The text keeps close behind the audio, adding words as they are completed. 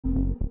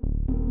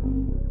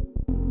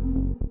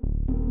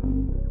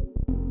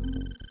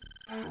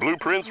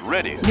Blueprints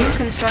ready, New sir.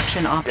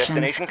 construction options.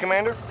 Destination,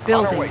 Commander?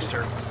 Building. On our way,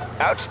 sir.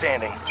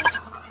 Outstanding.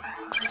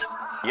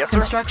 Yes, sir.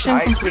 Construction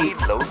High complete.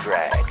 speed, low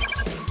drag.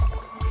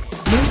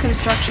 New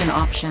construction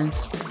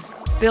options.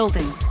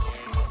 Building.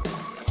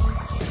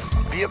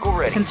 Vehicle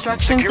ready.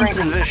 Construction Securing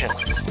complete. position.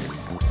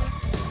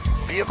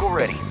 Vehicle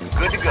ready.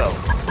 Good to go.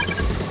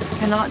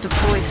 Cannot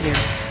deploy here.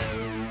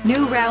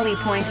 New rally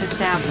point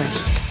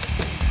established.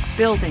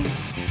 Building.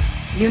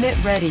 Unit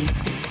ready.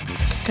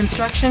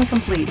 Construction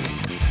complete.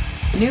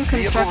 New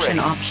construction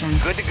ready.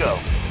 options. Good to go.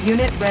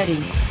 Unit ready.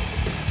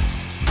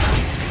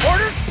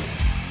 Orders?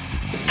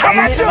 How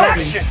about Unit your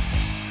ready. action?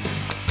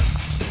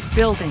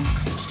 Building.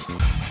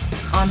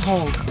 On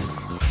hold.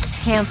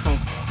 Cancel.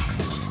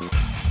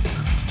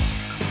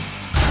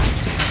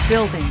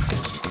 Building.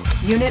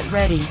 Unit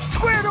ready.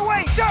 Squared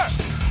away, sir!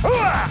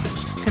 Hooah!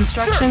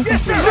 Construction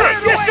Yes, sir!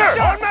 complete. Yes,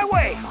 sir! On my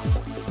way!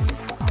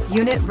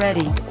 Unit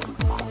ready.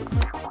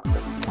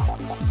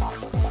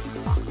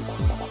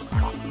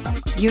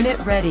 Unit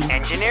ready.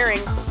 Engineering.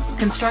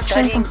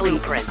 Construction Studying complete.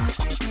 blueprints.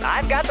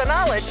 I've got the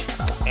knowledge.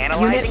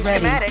 Analyzing Unit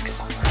ready.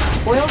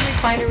 schematics. Oil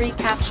refinery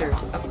captured.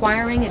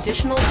 Acquiring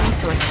additional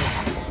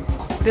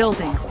resources.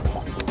 Building.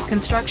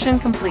 Construction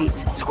complete.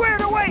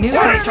 Squared away, New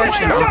sir!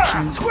 construction Squared away, sir!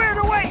 options. Squared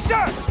away,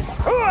 sir!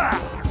 Hooah!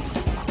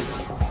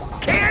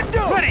 Can do!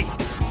 Ready!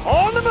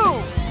 On the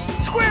move!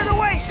 Squared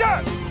away,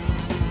 sir!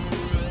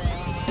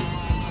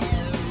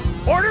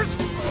 Orders?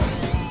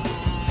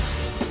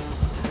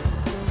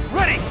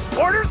 Ready!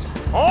 Orders?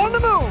 On the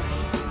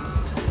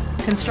move!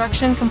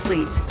 Construction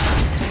complete.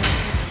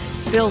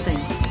 Building.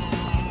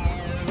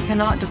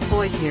 Cannot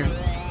deploy here.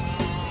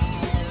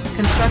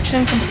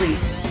 Construction complete.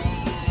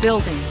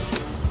 Building.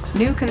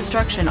 New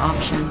construction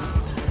options.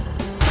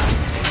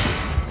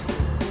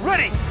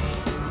 Ready!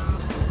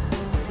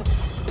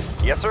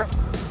 Yes, sir.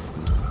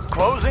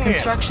 Closing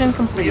Construction in.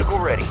 complete. Vehicle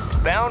ready.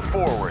 Bound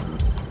forward.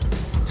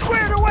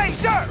 Squared away,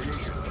 sir!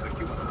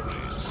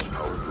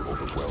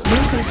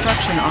 New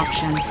construction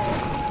options.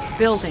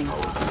 Building.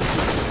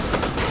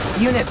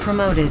 Unit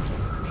promoted.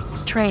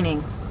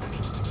 Training.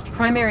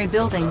 Primary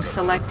building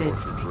selected.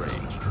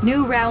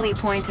 New rally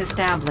point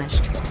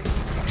established.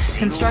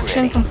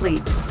 Construction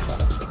complete.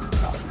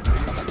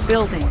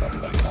 Building.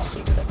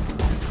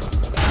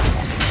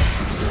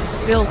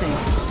 Building.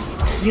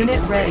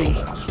 Unit ready.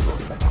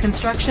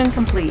 Construction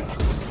complete.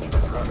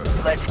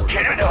 Let's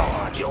get it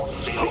on!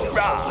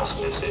 Hoorah!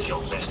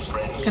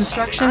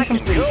 Construction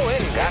complete. Go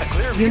in. Got a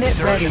clear view. Unit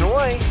Surging ready.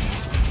 away.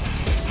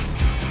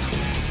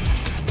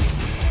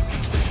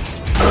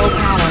 Low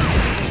power.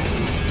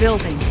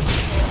 Building.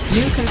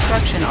 New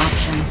construction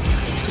options.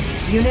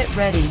 Unit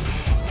ready.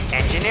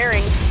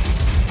 Engineering.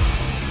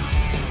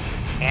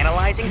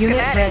 Analyzing Unit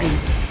schematics. ready.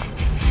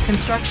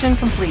 Construction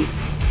complete.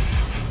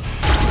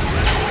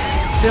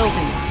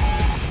 Building.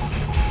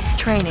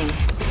 Training.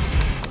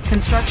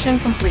 Construction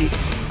complete.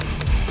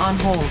 On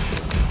hold.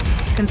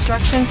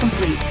 Construction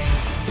complete.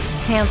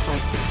 Cancel.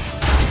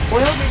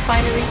 Oil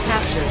refinery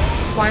captured.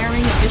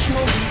 Acquiring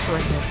additional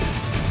resources.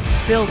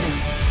 Building.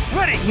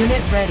 Ready!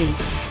 Unit ready.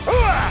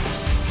 Hooah!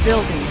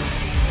 Building.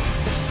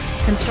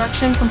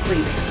 Construction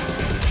complete.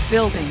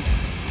 Building.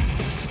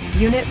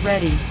 Unit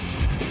ready.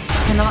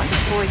 Cannot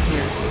deploy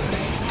here.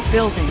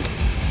 Building.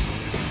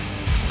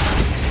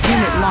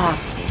 Unit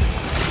lost.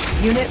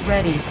 Unit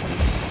ready.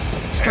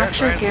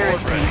 Structure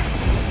garrison.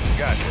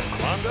 Gotcha.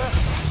 Commander?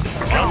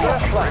 Commander,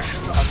 flash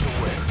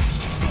underway.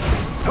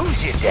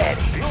 Who's your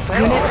daddy?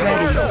 Unit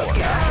ready.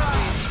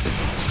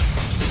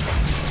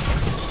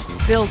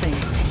 Building.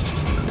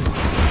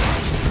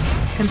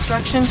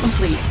 Construction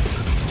complete.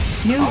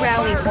 New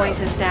rally point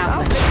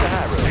established.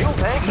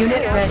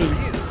 Unit ready.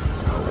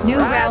 New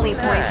rally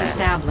point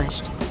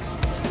established.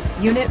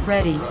 Unit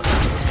ready.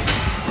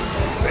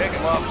 Pick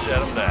him up,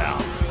 set him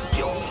down.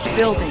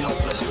 Building.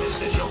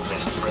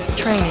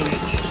 Training.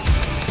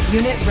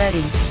 Unit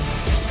ready.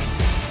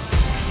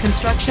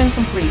 Construction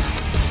complete.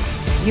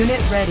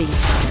 Unit ready.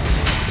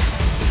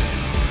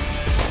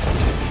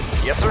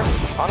 Yes, sir.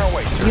 On our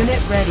way, sir.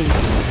 Unit ready.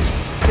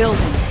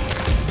 Building.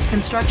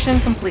 Construction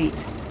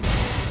complete.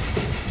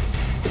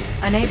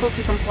 Unable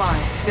to comply.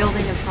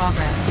 Building in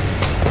progress.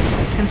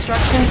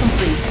 Construction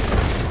complete.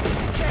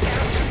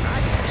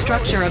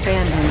 Structure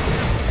abandoned.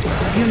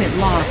 Unit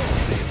lost.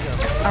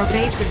 Our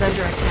base is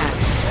under attack.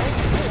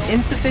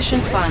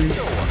 Insufficient funds.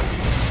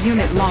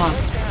 Unit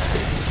lost.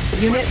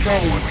 Unit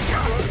ready.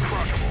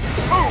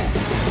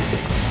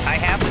 I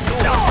have the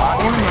tools.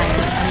 Ore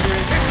miner under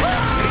attack.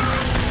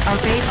 Our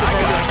base is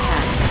under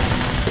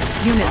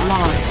attack. Unit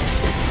lost.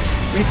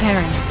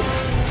 Repairing.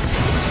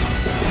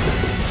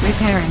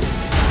 Repairing.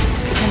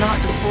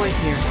 Cannot deploy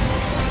here.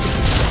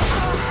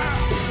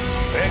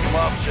 Pick him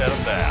up, set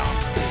him down.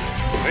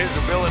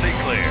 Visibility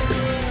clear.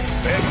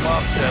 Pick him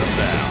up, set him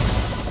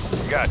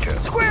down.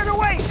 Gotcha. Squared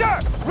away, sir!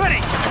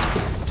 Ready!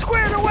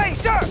 Squared away,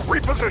 sir!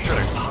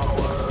 Repositioning.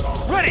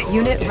 Ready!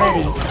 Unit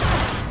ready.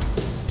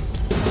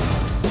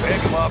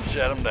 Pick him up,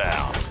 set him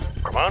down.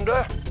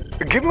 Commander?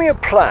 Give me a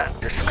plan.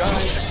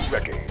 Disguise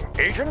ready.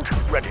 Agent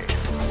ready.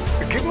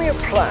 Give me a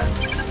plan.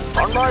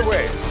 On my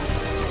way.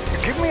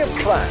 Give me a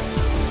plan.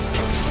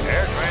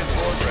 Air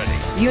transport ready.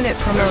 Unit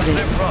Maneuvers promoted.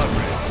 in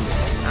progress.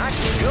 I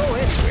can go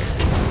anywhere.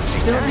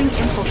 Building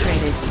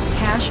infiltrated.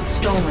 Cash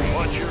stolen.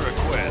 What's your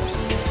request?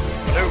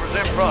 Maneuvers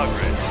in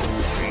progress.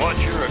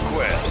 What's your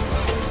request?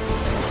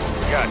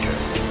 Gotcha.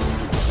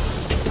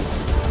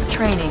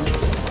 Training.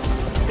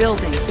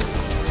 Building.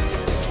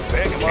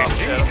 Pick them up,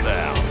 set them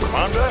down.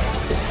 Commander?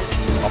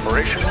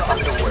 Operation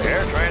underway.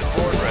 Air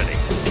transport ready.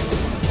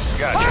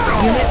 Gotcha.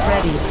 Unit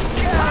ready.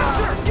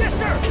 Sir, yes,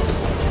 sir.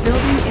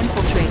 Building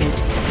infiltrated.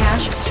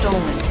 Cash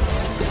stolen.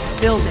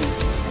 Building.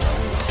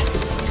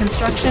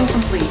 Construction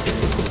complete.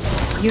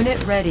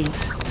 Unit ready.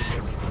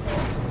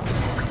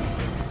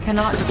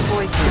 Cannot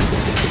deploy here.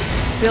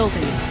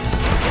 Building.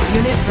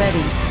 Unit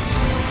ready.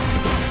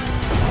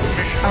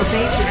 Our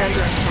base is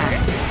under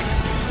attack.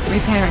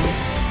 Repairing.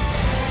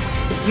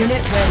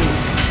 Unit ready.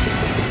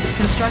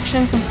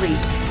 Construction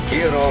complete.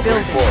 Gear off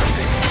Building.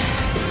 reporting.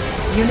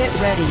 Unit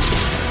ready.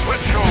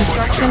 Let's show 'em what you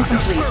Construction got.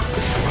 complete.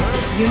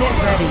 Unit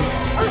ready.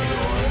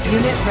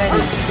 Unit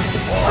ready.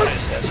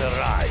 Orders has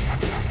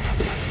arrived.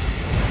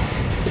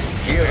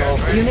 Gear off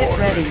Unit reporting.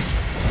 ready.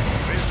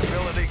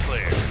 Visibility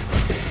clear.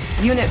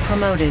 Unit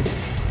promoted.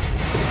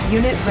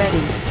 Unit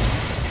ready.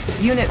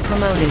 Unit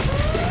promoted.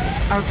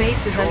 Our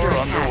base is under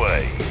We're attack.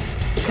 underway.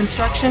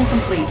 Construction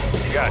complete.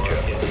 Gotcha.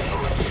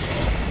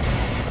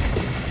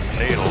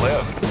 Need a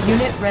lift.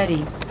 Unit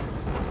ready.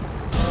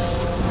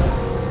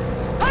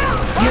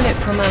 Unit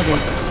promoted.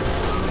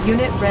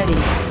 Unit ready.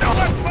 Now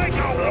let's make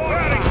a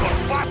warning for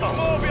battle.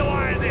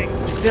 Mobilizing.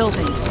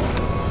 Building.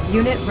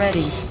 Unit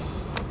ready.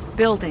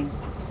 Building.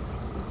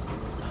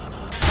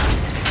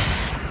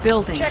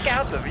 Building. Check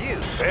out the view.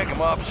 Pick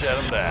them up, set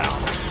them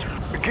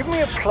down. Give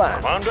me a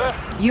plan. Commander?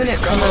 Unit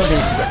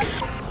promoted.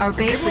 Our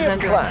base Give me is a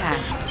under plan.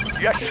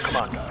 attack. Yes,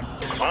 Commander.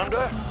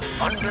 Commander?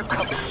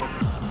 Undercover.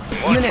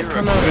 What's Unit your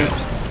promoted.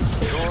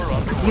 request? You're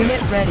underway.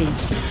 Unit ready.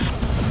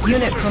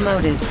 Unit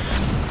promoted.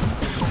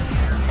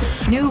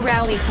 New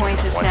rally point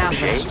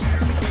established.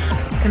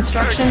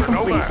 Construction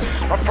complete.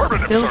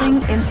 Affirmative,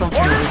 Building sir.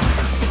 infiltrated.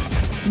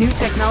 New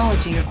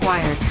technology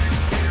acquired.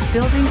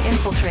 Building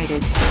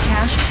infiltrated.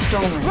 Cash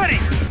stolen. Ready.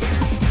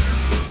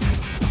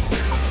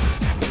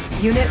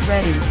 Unit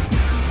ready.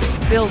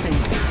 Building.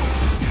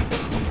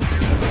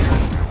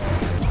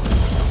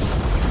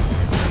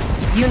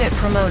 Unit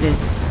promoted.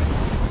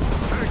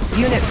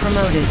 Unit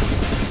promoted.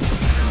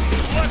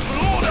 Let's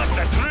load up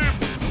the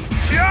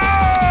troops.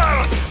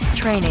 Charge!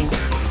 Training.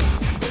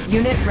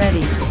 Unit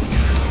ready.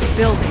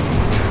 Building.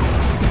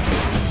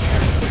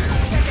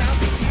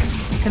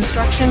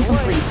 Construction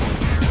complete.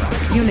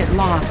 Unit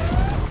lost.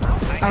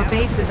 Our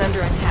base is under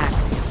attack.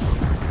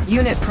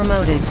 Unit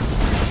promoted.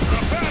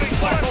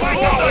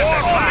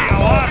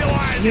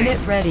 Unit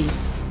ready.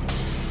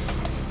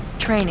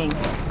 Training.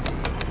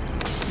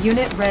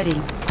 Unit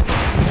ready.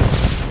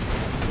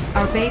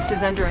 Our base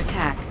is under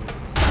attack.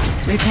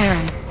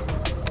 Repairing.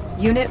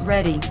 Unit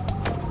ready.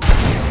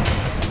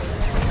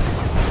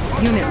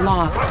 Unit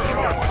lost.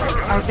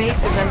 Our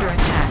base is under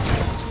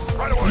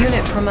attack.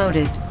 Unit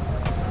promoted.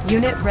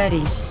 Unit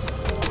ready.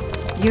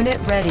 Unit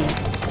ready.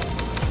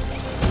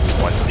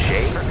 Want some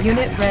shade?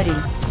 Unit ready.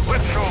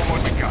 Let's show 'em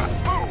what we got.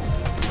 Move!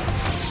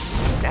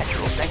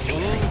 Natural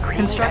mean green.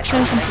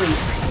 Construction complete.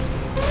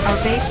 Our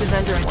base is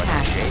under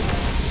attack.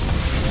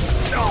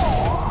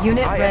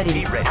 Unit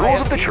ready.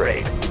 Tools of the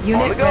trade.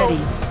 Unit ready.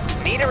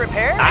 Need a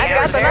repair? I've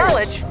got the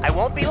knowledge. I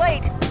won't be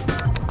late.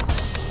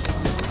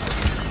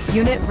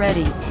 Unit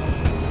ready.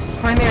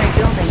 Primary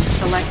building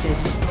selected.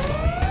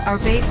 Our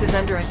base is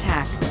under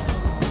attack.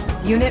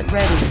 Unit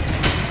ready.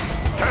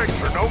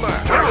 Tanks are no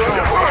match. Let's show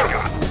 'em what we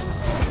got.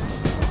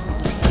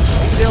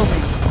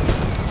 Building.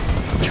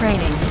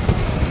 Training.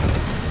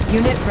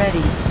 Unit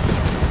ready.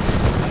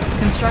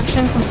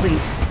 Construction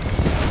complete.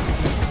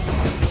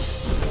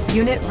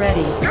 Unit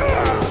ready.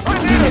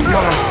 Unit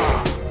lost.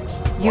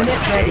 Unit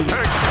ready.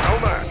 Tanks are no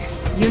match.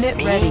 Unit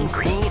ready.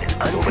 Green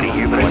and unseen.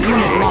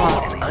 Unit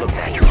lost.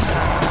 Unnatural.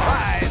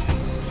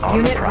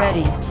 Unit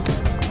ready.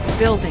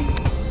 Building.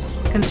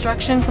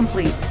 Construction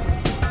complete.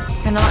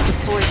 Cannot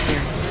deploy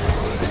here.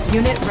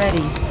 Unit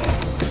ready.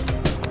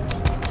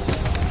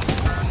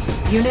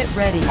 Unit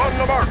ready. On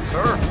the mark,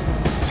 sir.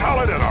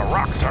 Solid as a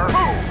rock, sir.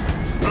 Move!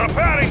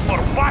 Preparing for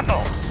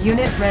battle.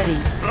 Unit ready.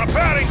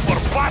 Preparing for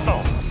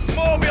battle.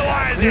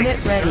 Mobilizing. Unit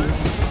ready.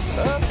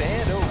 Up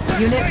and over.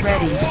 Unit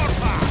ready.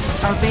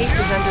 Our base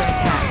is under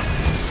attack.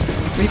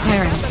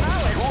 Repairing.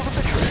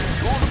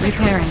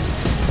 Repairing.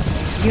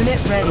 Unit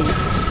ready.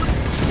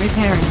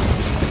 Repairing.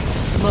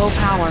 Low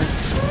power.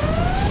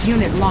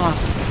 Unit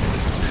lost.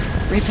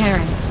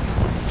 Repairing.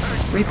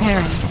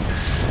 Repairing.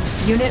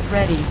 Unit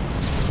ready.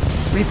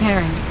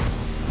 Repairing.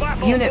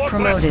 Battle Unit fortress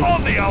promoted.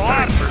 On the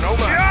alarm. Tanks are no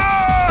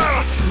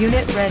match.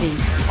 Unit ready.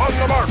 On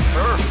the mark,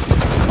 sir.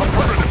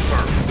 Affirmative,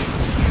 sir.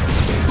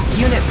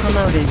 Unit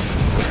promoted.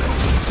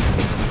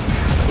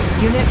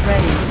 Unit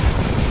ready.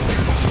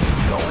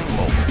 Going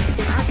mobile.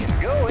 I can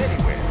go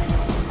anywhere.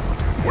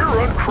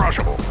 We're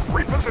uncrushable.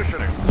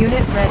 Repositioning.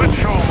 Unit Let's ready.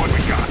 show 'em what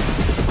we got.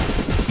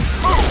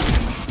 Move!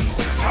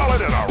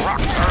 Solid as a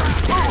rock, sir.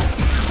 Move!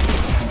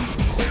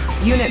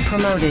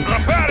 promoted.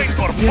 Preparing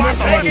for Unit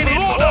battle. ready.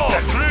 Load up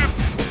the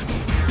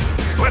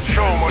troops. Let's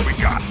show them what we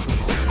got.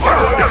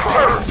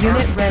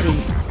 Unit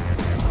ready.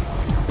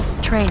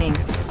 Training.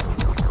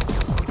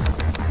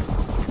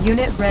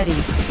 Unit ready.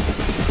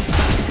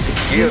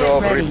 Gear Unit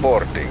of ready.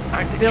 reporting.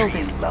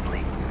 Building.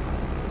 Lovely.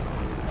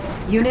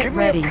 Unit Give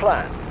me a ready.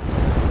 plan.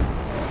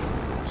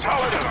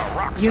 Solid as a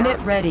rock. Unit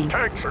sir. ready.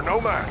 Tanks are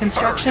no match.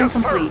 Construction Sir,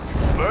 yes, sir. complete.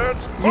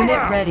 Let's move Unit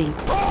out. ready.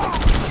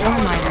 Ore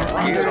miner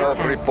under Gear of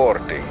attack.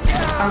 reporting.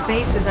 Our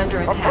base is under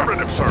attack.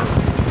 Affirmative, sir.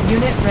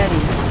 Unit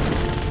ready.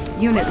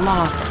 Unit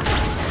lost.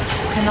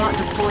 Cannot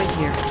deploy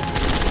here.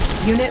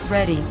 Unit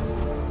ready.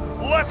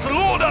 Let's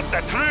load up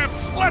the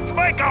troops. Let's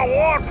make a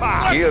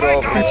warpath. Let's Gear make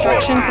of a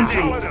Construction warpath.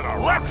 complete.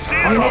 Let's see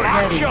Unit some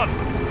ready. action.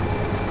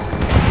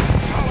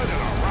 Solid as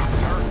a rock,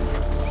 sir.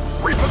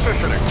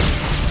 Repositioning.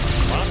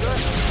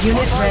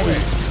 Unit ready.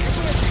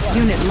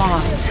 Unit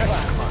lost.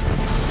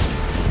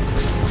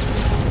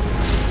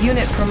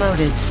 Unit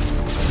promoted.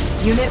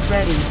 Unit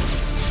ready.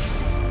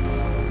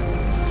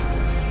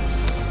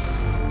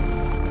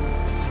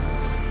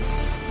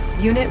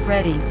 Unit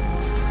ready.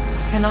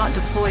 Cannot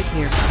deploy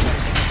here.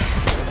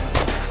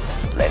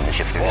 Letting the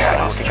shifter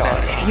take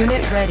charge.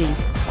 Unit ready.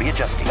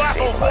 Readjusting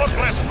Battle stabilizers.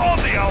 fortress on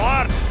the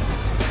alert.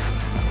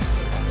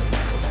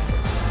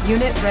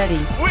 Unit ready.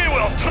 We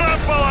will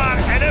trample our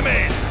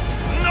enemies.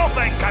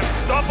 Nothing can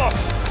stop us.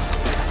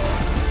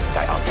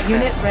 Dioptic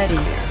Unit map ready.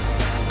 clear.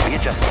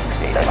 Readjusting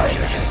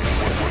stabilizers.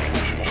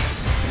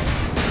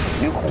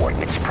 New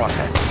coordinates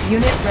processed.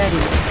 Unit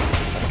ready.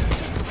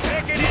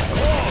 Taking it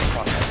close.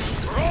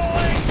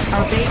 Rolling.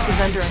 Our base is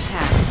under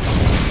attack.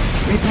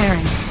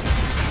 Repairing.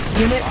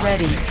 Unit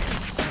ready.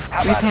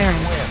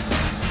 Repairing.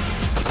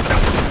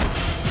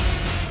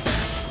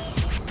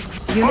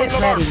 Unit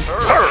ready.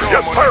 Sir,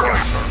 yes,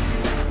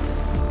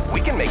 sir. We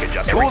can make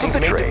adjustments. Tools of the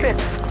trade.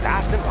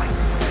 Fast and light.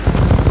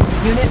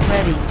 Unit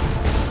ready.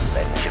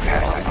 Letting the shifter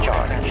take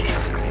charge.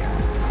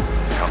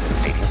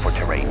 Compensating for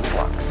terrain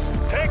flux.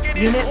 Taking it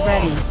Unit close.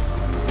 ready.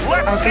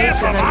 Let's Our see base is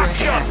some under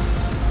action. attack.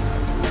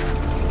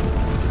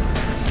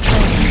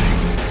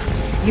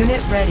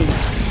 Unit ready.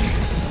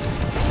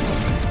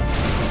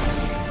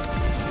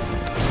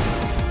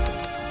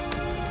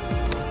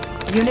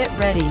 Unit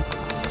ready.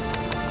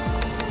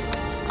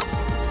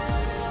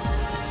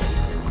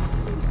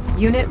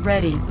 Unit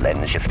ready.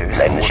 Letting the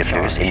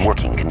shifters in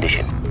working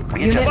condition.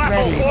 Unit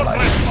Battle ready.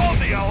 fortress on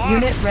the alert.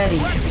 Unit ready.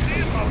 Let's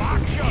see some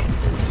action.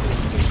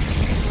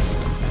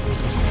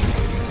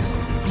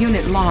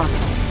 Unit lost.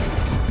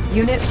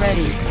 Unit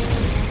ready.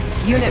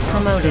 Unit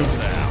promoted.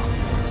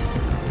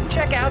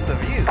 Check out the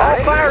view. All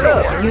fired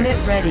up. Unit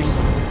ready.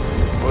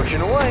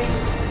 Pushing away.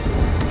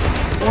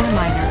 Ore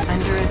miner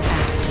under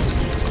attack.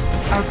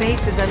 Our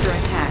base is under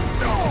attack.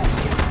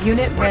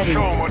 Unit ready.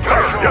 Show 'em what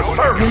yes,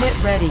 sir.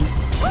 Unit ready.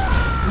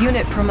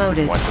 Unit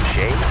promoted. Want some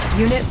shade?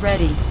 Unit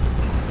ready.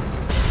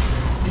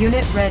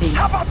 Unit ready.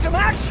 How about some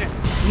action?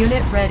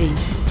 Unit ready.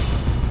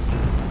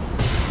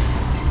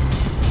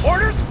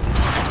 Orders?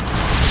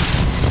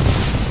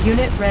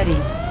 Unit ready.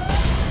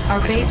 Our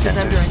base is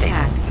under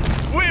attack.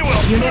 We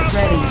will Unit trample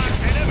ready. our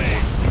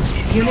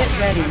enemies. Unit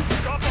ready.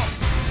 Stop us.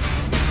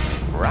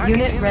 Rocket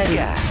Unit in the ready.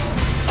 sky.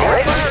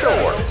 Ready to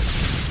soar.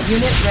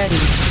 Unit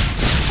ready.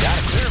 Got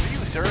a clear view,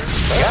 sir.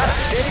 Got a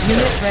steady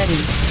Unit ready.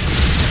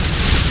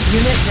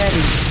 Unit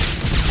ready.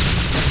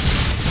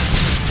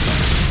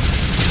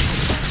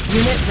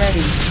 Unit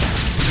ready.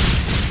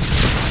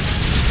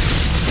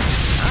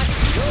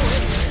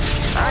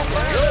 I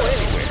can go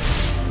anywhere.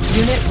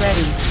 Unit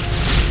ready.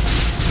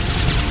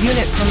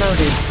 Unit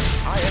promoted.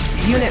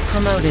 Unit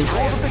promoted.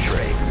 Tools of the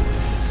trade.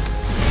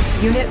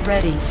 Unit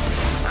ready.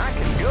 I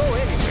can go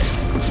anywhere.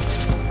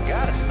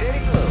 Got a steady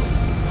flow.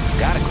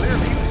 Got a clear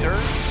view, sir.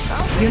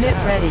 Unit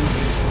ready.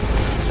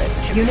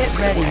 Unit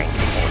ready.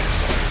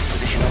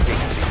 Position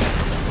update.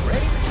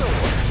 Ready to soar.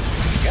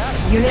 Got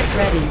it. Unit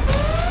ready.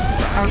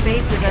 Our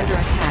base is under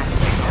attack.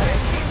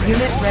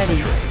 Unit ready.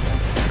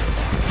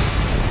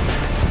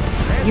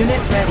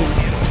 Unit ready.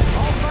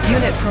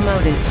 Unit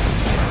promoted.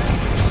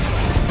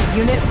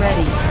 Unit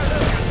ready.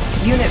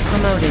 Unit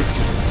promoted.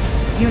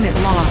 Unit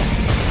lost.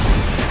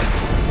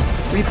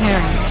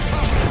 Repairing.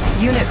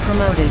 Unit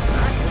promoted.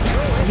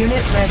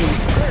 Unit ready.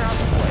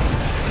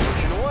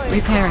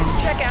 Repairing.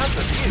 Check out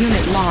the view.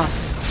 Unit lost.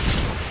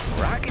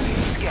 Rocket in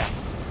the sky.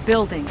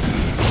 Building.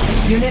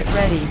 Unit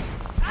ready.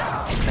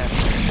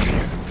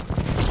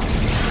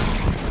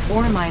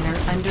 Ore miner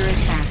under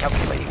attack.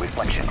 Calculating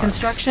reflection.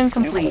 Construction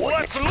complete.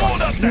 Let's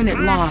load up the Unit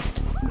troops.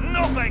 lost.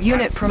 Nothing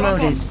Unit can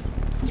promoted. stop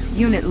us.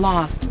 Unit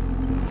lost.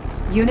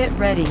 Unit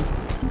ready.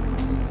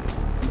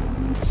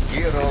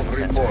 Gear of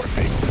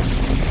reporting.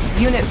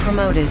 Unit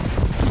promoted.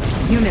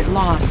 Unit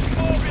lost.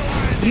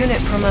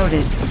 Unit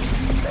promoted.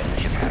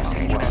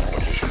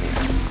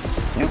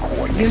 New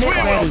coordinates. Unit We will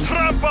ready.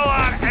 trample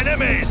our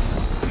enemies.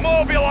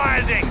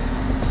 Mobilizing.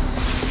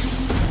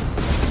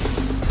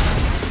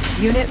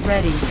 Unit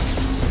ready.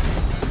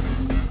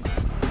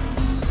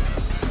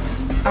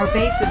 Our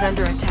base is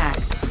under attack.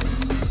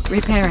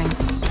 Repairing.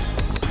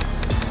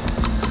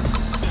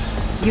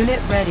 Unit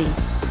ready.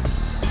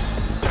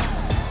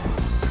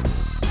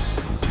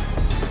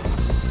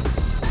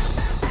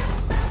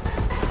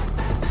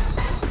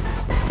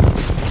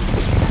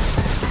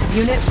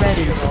 Unit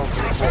ready.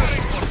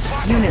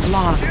 Unit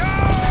lost.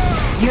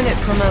 Unit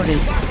promoted.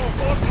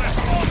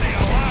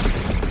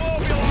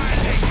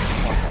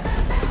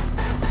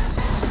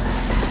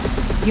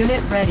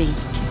 Unit ready.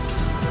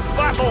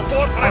 Battle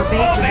Our fortress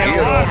base on is the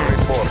under alert. attack.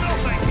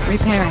 Reporting.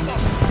 Repairing.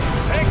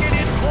 Taking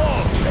it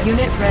close.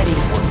 Unit ready.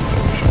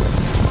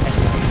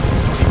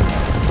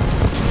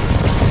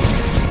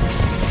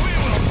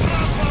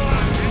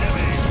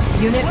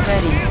 Unit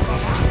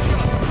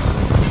ready.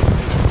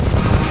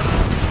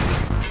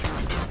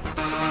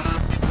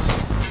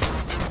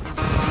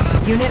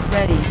 Unit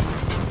ready.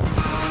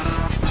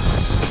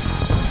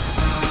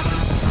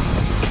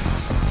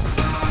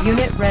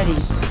 Unit ready.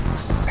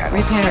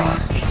 Repairing.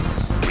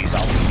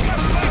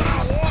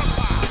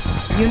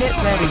 Unit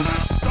ready.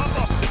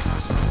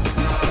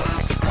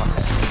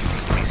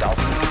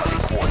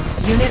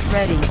 Unit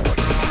ready.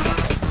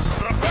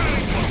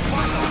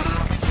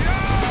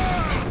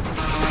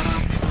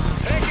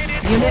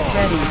 Unit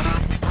ready.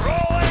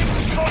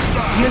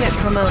 Unit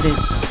promoted.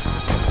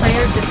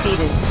 Player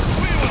defeated.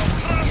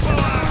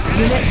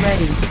 Unit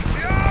ready.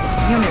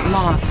 Unit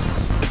lost.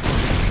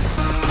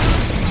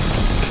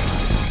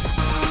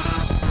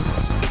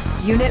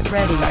 Unit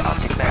ready.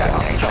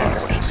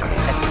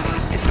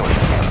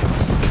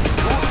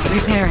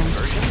 Repairing.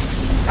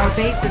 Our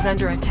base is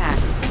under attack.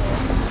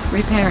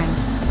 Repairing.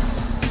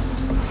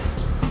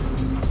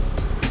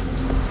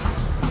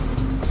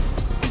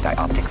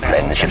 Dioptic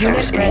fan. The ship Unit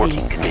is in ready.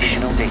 working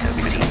condition. Data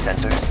receive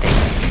sensors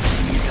stable.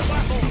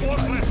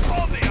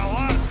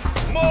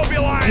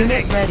 Mobilizing.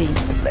 Unit ready.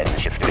 Then the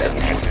ship is in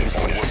working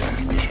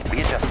condition.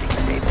 Readjusting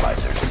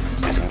stabilizers.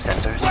 Prism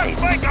sensors Let's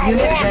stable. make a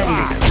Unit war ready.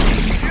 path.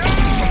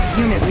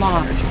 Unit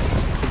lost.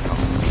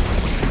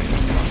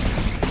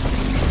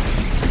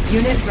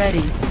 Unit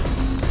ready.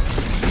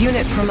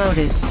 Unit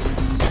promoted.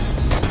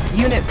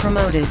 Unit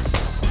promoted.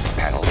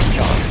 Panel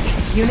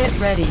charged. Unit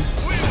ready.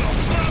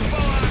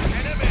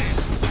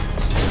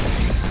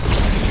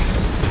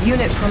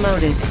 Unit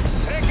promoted.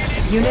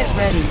 Unit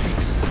ready.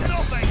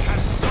 Nothing can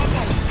stop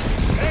them.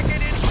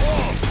 Taking it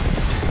close.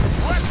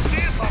 Let's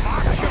see some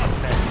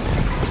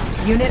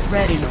action. Unit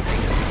ready.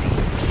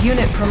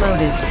 Unit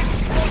promoted.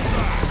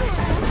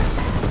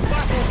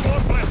 Battle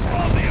fortress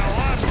on the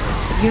alert.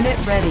 Unit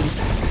ready.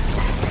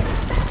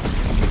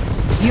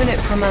 Unit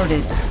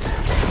promoted.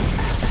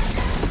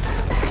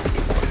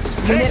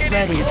 Unit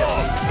ready.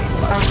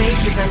 Our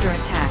base is under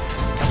attack.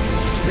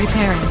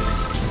 Repairing.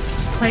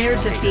 Player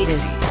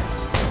defeated.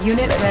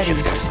 Unit ready.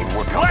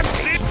 Let's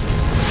see.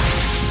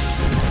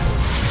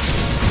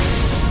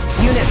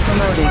 Unit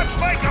promoted. Let's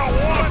make a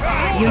war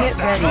path. Unit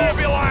ready.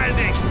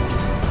 Mobilizing.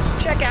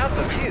 Check out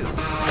the view.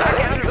 Check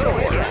out the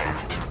view.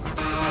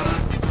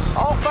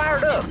 All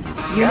fired up.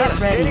 Unit Got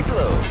a ready. steady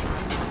flow.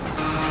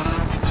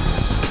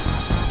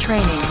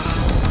 Training.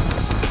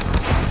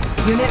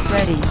 Unit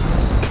ready.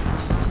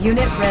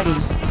 Unit ready.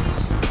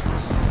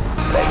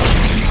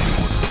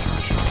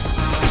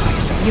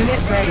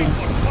 Unit ready.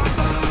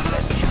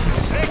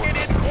 Taking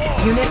it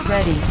close. Unit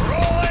ready.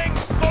 Rolling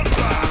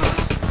thunder.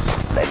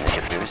 Then the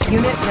shifters.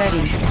 Unit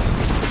ready.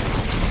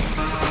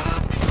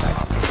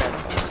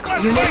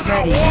 Let's Unit make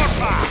ready. a war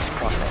path.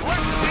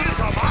 Let's see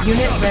some action.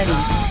 Unit ready.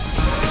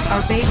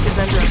 Our base is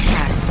under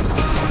attack.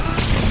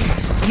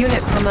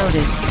 Unit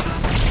promoted.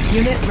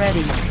 Unit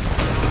ready.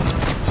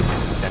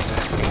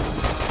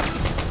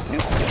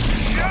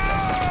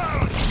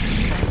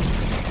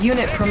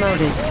 Unit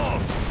promoted.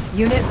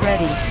 Unit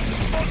ready.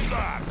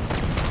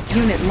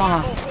 Unit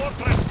lost.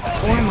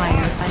 Ore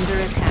miner under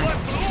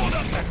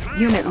attack.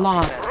 Unit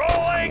lost.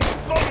 Rolling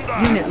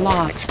thunder. Unit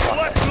lost.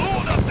 Let's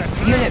load up the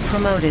troops. Unit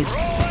promoted.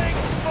 Rolling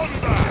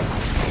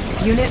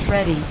thunder. Unit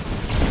ready.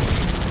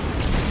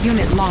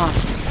 Unit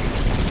lost.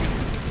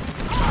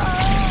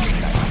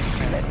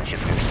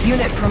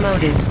 Unit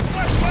promoted.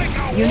 Let's make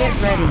a Unit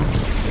war ready.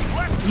 path.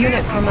 Let's see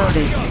Unit some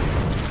promoted. action.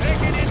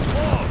 Taking it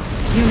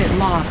close. Unit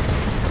lost.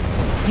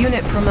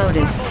 Unit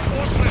promoted.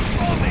 Fortress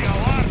on the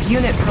alert.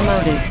 Unit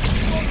promoted.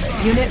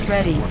 Unit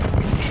ready.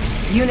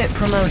 Unit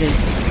promoted.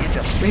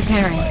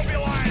 Repairing.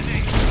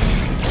 Mobilizing.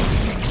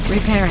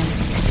 Repairing.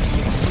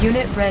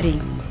 Unit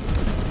ready.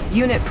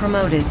 Unit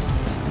promoted.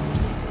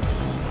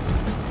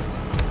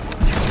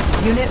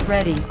 Unit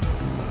ready.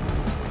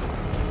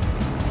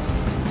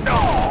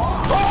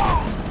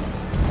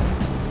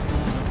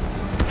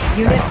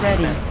 Unit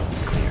ready.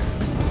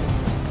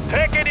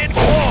 Taking it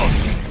close.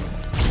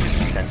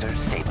 Sensors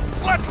stable.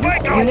 Let's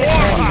make a Unit war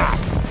ready. path.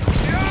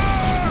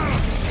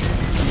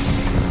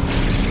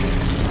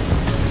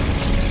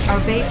 Our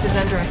base is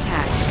under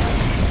attack.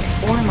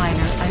 Ore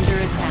miner under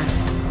attack.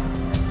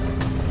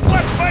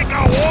 Let's make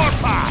a war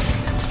path.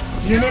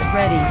 Unit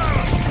ready.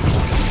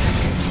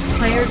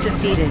 Player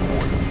defeated.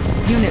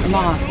 Unit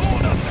lost.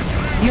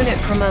 Unit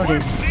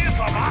promoted. See some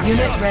action.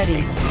 Unit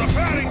ready.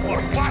 Preparing for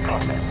battle.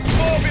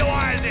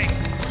 Mobilizing.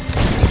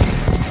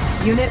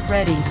 Unit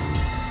ready.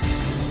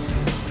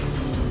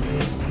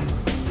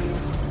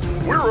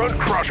 We're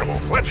uncrushable.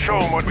 Let's show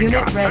them what we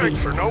Unit got. ready.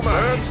 Tanks are no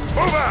match.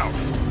 Move out.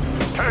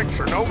 Tanks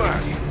are no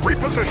match.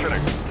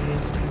 Repositioning.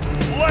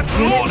 Let's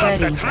Unit load up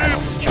the ready.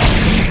 troops.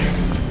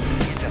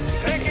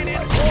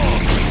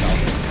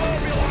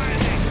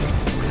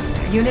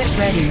 Unit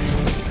ready.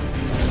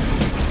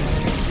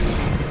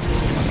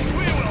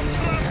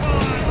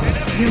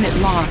 Unit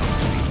lost.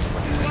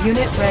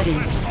 Unit ready.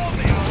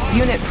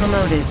 Unit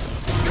promoted.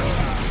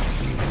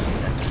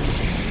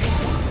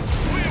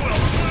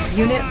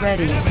 Unit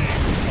ready.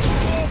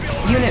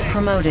 Unit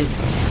promoted.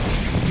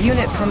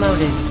 Unit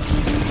promoted.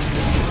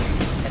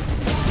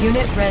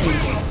 Unit ready.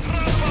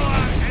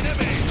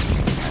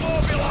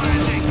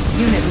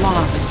 Unit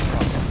lost.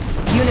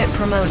 Unit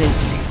promoted.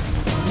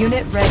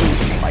 Unit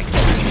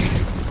ready.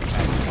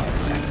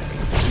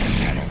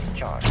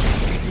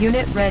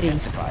 Unit ready.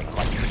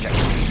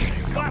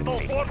 Battle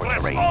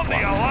fortress on the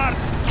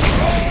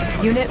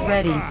alert! Unit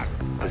ready.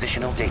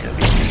 Positional data.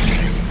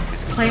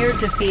 Player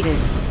defeated.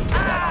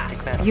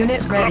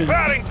 Unit ready.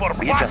 Preparing for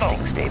battle!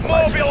 Readjusting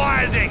stabilizers.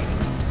 Mobilizing!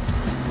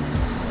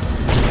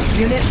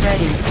 Unit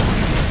ready.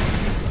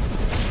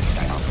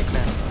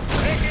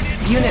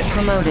 Unit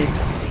promoted.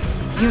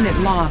 Unit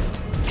lost.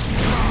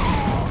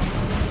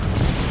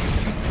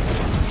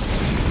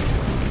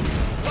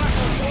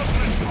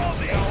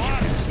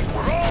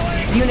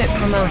 Unit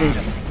promoted.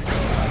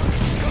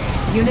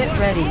 Unit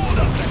ready.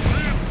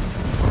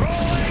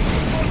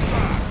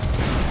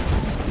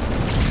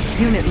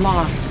 Unit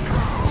lost.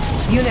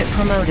 Unit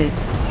promoted.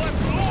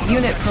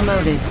 Unit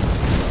promoted.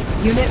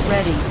 Unit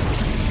ready.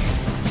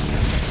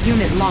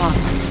 Unit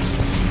lost.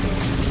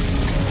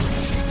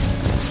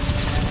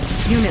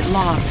 Unit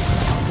lost.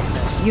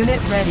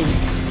 Unit ready.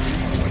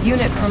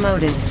 Unit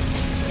promoted.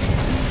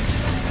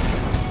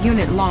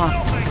 Unit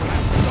lost.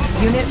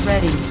 Unit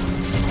ready.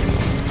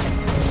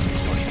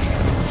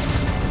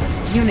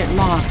 Unit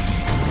lost.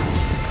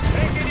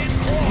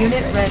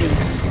 Unit ready.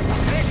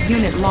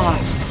 Unit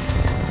lost.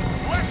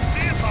 Let's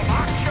see some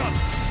action!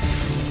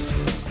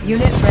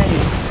 Unit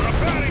ready.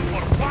 Preparing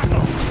for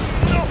battle!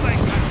 Nothing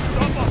can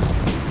stop us!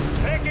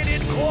 Taking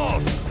it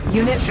close!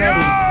 Unit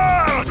ready.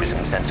 Charge! Prism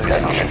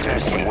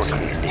sensors in working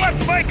condition.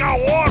 Let's make a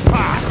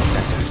warpath!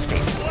 Sensors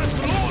stable. Let's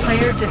load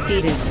Player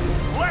defeated.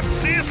 Let's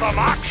see some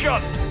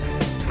action!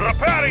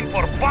 Preparing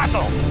for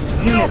battle!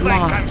 Unit Nothing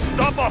lost. can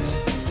stop us!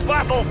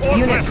 Battle fortress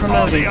Unit on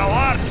promoted. the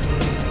alert!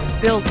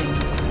 Building.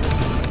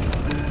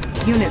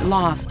 Unit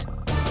lost.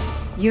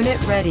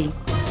 Unit ready.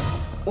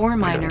 Ore Prism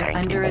miner tank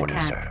under in order,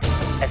 attack.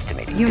 sir.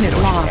 Estimating Unit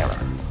distortion lost.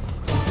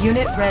 error.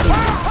 Unit ready.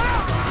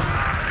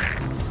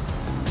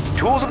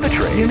 Tools of the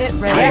trade. Unit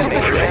Tools ready. of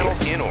the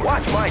trade.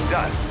 Watch my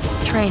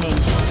dust. Training.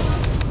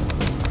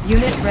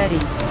 Unit ready.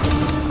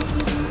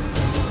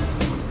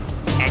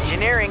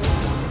 Engineering.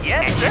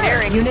 Yes,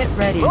 engineering. Unit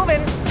ready.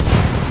 Moving.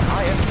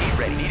 IFT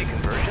ready. Need a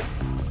conversion?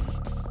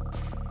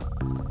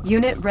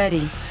 Unit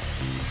ready.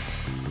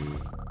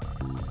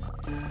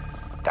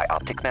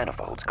 Dioptic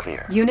manifolds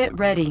clear. Unit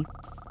ready.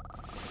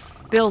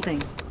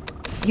 Building.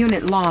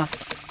 Unit lost.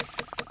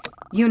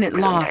 Unit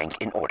Prism lost. tank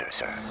in order,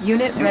 sir.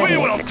 Unit We ready.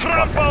 will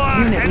trample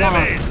our Unit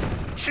enemies!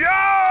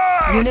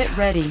 Charge! Unit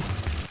ready.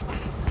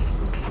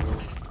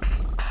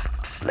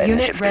 Lens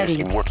Unit shifters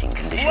ready. in working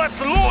condition. Let's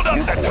load up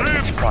New the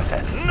coordinates troops!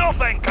 processed.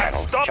 Nothing can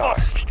Panels stop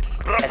us! charged.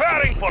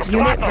 Preparing for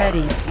Unit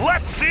battle! ready.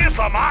 Let's see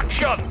some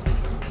action!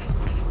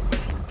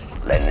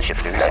 Lens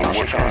shifters in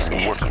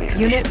working condition.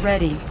 Unit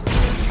ready.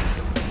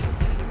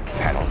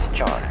 Panels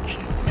charged.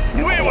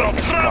 We New will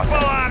coordinates trample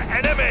processed. our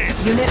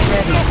enemies! Unit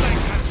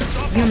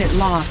ready. Unit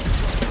lost.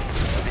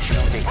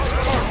 Positional data.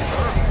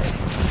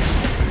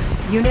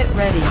 Unit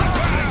ready.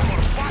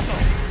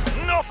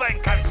 Nothing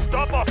can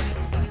stop us!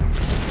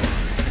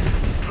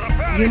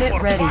 Preparing Unit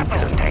for ready. battle.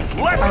 Prism tank in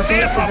Let's Our see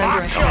base is some under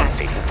action! attack.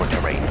 Compensating for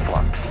terrain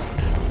flux.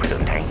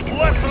 Prism tank in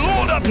Let's order,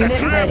 load sir. up the Unit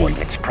troops! ready.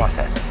 Coordinates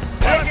processed.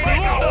 Let's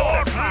make a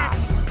warpath!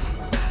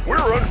 We're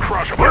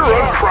uncrushable.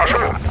 We're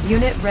uncrushable.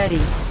 Unit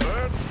ready.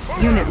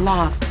 Unit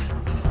lost.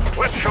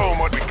 Let's show them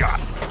what we got.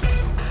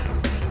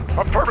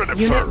 Affirmative,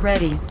 Unit sir.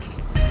 ready.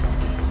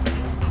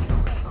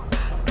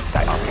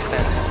 Dioptic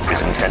manifold.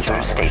 Prism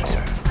sensors stable,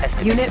 sir.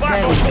 Estimating Unit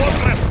Battle ready.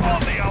 fortress on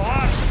the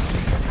alert!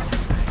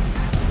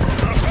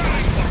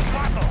 Preparing for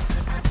battle!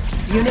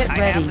 Unit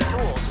ready.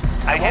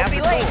 I won't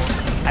be late.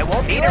 I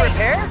won't be late.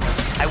 Repair?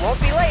 I won't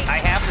be late. I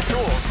have the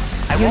tools.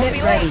 I won't Unit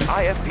be ready. late.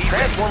 IFP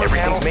transformer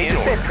panels in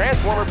order.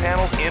 Transformer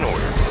panels in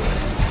order.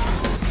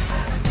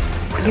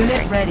 Prism Unit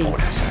tank in ready.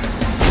 order, sir.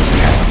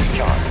 Panels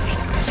charged.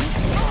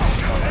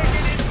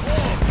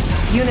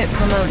 Unit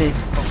promoted.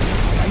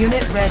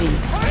 Unit ready.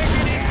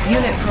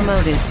 Unit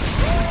promoted.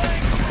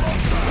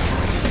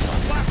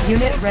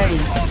 Unit ready.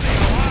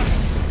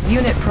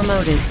 Unit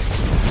promoted.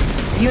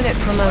 Unit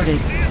promoted.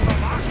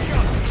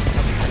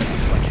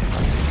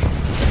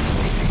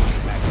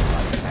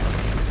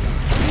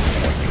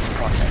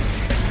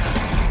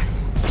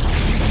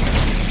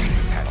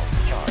 Panels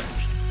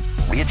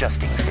charged.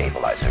 Readjusting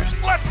stabilizers.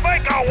 Let's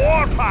make a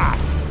warpath!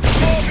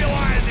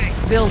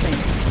 Mobilizing! Building.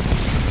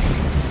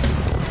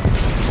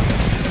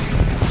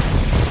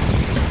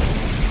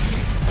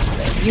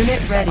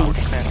 Unit ready.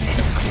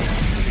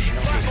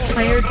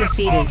 Player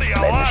defeated. On the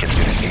alert!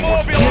 Unit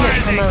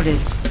Mobilizing! promoted.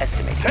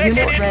 Estimating. Taking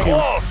Unit it ready.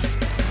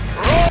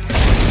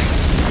 close!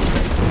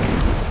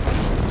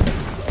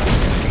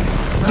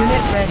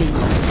 Unit ready.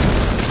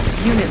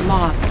 Unit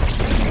lost.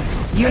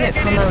 Unit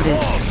Taking in promoted.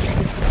 force.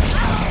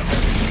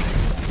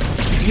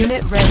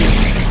 Unit ready.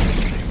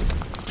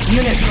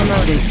 Unit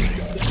promoted.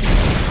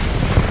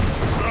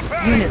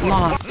 Preparing Unit for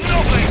lost.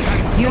 nothing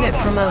can Unit stop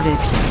us. promoted.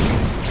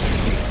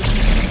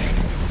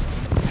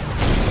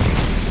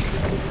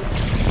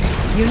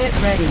 Unit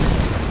ready.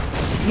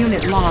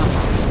 Unit lost.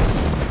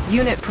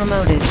 Unit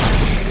promoted.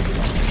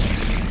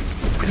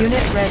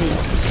 Unit ready.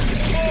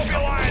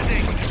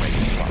 Mobilizing.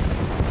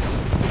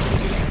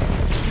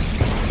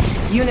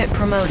 Unit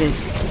promoted.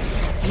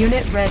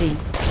 Unit ready.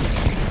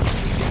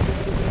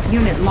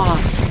 Unit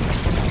lost.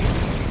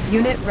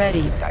 Unit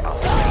ready.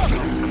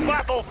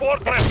 Battle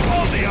fortress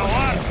on the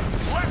alert.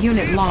 Let's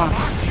Unit see some lost.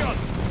 action.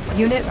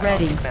 Unit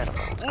ready.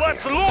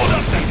 Let's load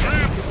up the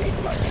troops.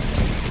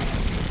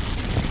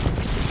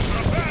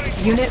 Preparing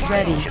for Unit battle.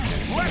 ready.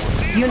 Let's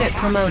see Unit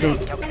some promoted.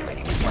 action.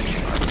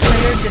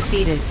 Player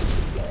defeated.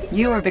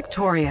 You are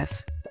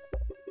victorious.